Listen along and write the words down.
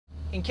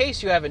In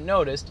case you haven't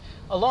noticed,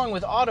 along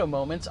with Auto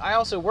Moments, I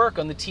also work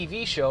on the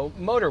TV show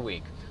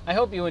MotorWeek. I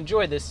hope you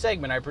enjoy this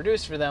segment I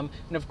produced for them,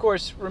 and of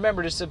course,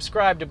 remember to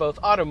subscribe to both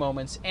Auto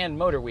Moments and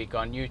MotorWeek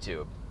on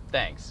YouTube.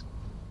 Thanks.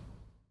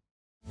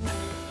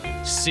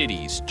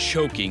 Cities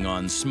choking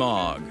on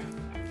smog.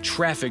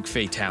 Traffic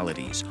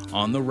fatalities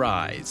on the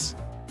rise.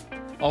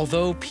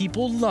 Although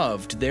people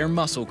loved their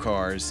muscle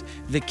cars,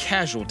 the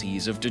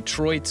casualties of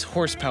Detroit's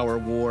horsepower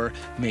war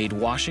made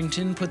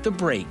Washington put the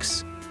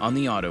brakes on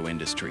the auto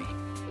industry.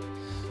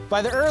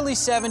 By the early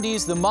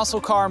 70s, the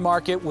muscle car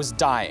market was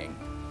dying.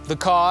 The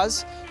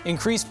cause?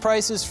 Increased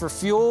prices for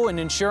fuel and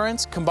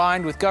insurance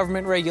combined with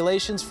government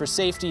regulations for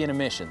safety and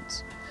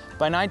emissions.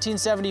 By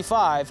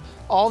 1975,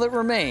 all that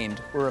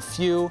remained were a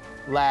few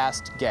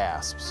last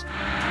gasps.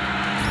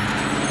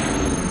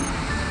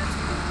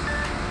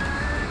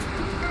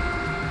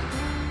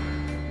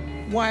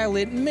 While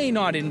it may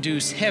not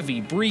induce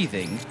heavy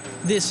breathing,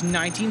 this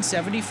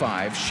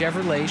 1975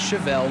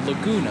 Chevelle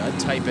Laguna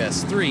Type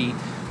S-3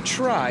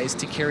 tries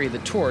to carry the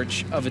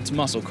torch of its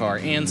muscle car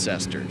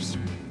ancestors.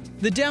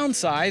 The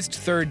downsized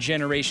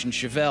third-generation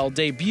Chevelle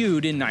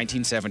debuted in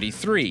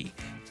 1973,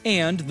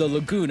 and the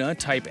Laguna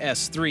Type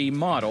S-3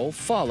 model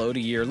followed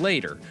a year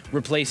later,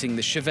 replacing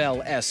the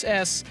Chevelle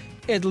SS,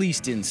 at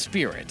least in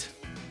spirit.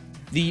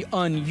 The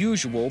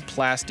unusual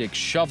plastic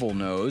shovel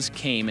nose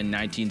came in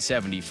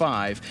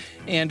 1975,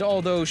 and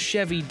although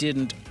Chevy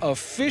didn't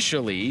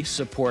officially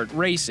support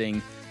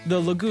racing, the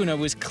Laguna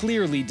was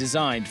clearly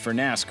designed for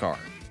NASCAR.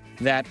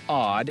 That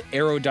odd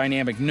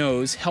aerodynamic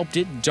nose helped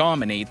it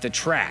dominate the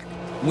track,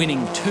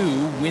 winning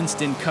 2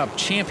 Winston Cup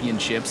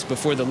championships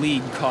before the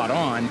league caught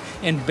on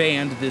and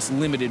banned this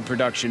limited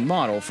production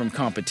model from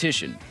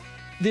competition.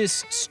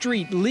 This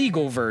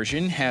street-legal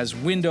version has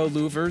window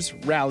louvers,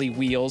 rally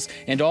wheels,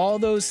 and all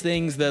those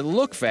things that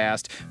look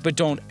fast but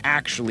don't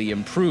actually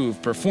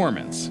improve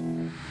performance.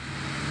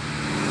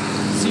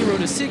 0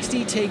 to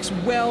 60 takes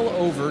well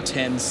over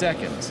 10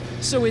 seconds,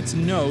 so it's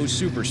no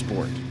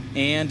supersport.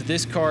 And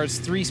this car's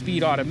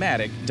 3-speed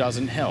automatic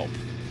doesn't help.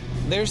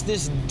 There's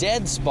this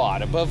dead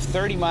spot above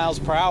 30 miles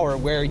per hour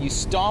where you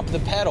stomp the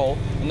pedal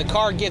and the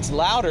car gets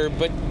louder,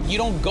 but you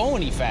don't go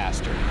any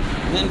faster.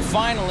 And then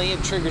finally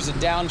it triggers a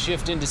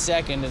downshift into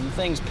second and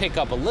things pick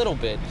up a little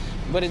bit,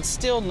 but it's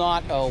still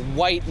not a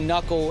white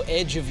knuckle,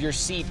 edge of your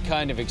seat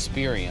kind of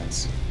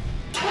experience.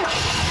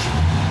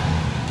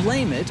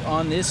 Blame it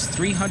on this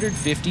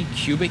 350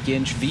 cubic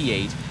inch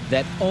V8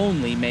 that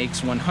only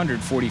makes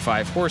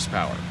 145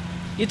 horsepower.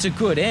 It's a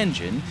good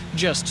engine,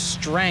 just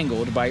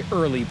strangled by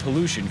early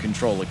pollution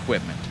control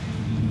equipment.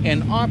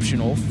 An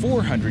optional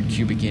 400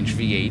 cubic inch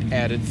V8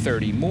 added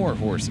 30 more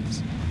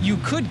horses. You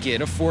could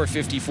get a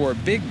 454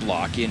 big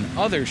block in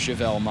other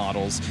Chevelle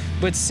models,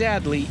 but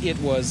sadly it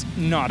was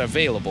not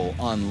available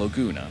on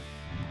Laguna.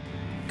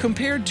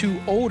 Compared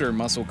to older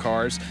muscle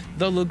cars,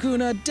 the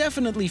Laguna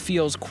definitely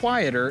feels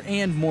quieter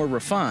and more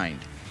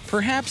refined.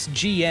 Perhaps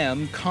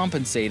GM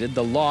compensated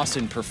the loss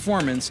in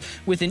performance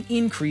with an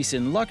increase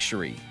in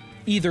luxury.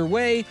 Either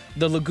way,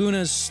 the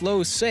Laguna's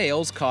slow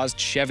sales caused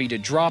Chevy to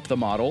drop the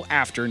model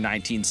after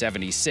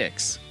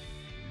 1976.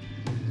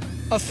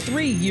 A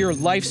 3-year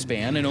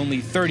lifespan and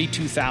only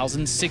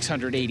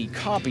 32,680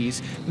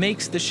 copies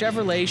makes the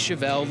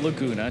Chevelle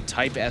Laguna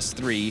Type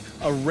S-3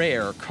 a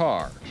rare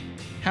car.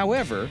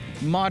 However,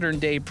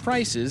 modern-day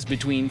prices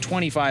between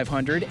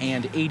 $2,500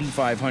 and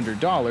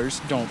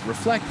 $8,500 don't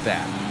reflect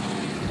that.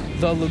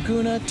 The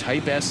Laguna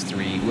Type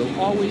S-3 will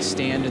always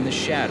stand in the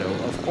shadow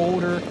of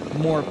older,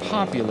 more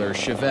popular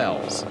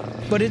Chevelles,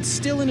 but it's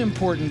still an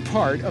important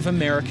part of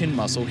American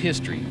muscle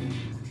history.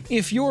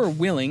 If you're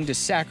willing to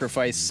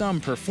sacrifice some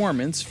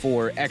performance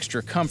for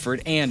extra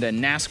comfort and a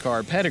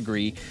NASCAR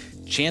pedigree,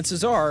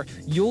 chances are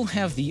you'll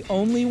have the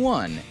only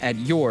one at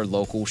your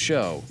local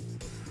show.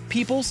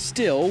 People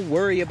still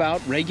worry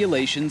about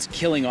regulations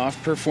killing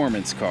off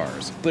performance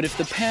cars, but if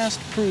the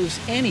past proves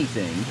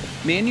anything,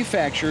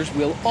 manufacturers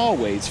will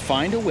always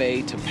find a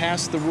way to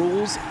pass the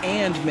rules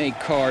and make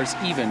cars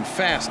even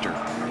faster.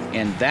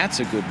 And that's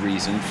a good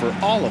reason for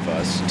all of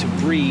us to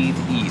breathe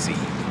easy.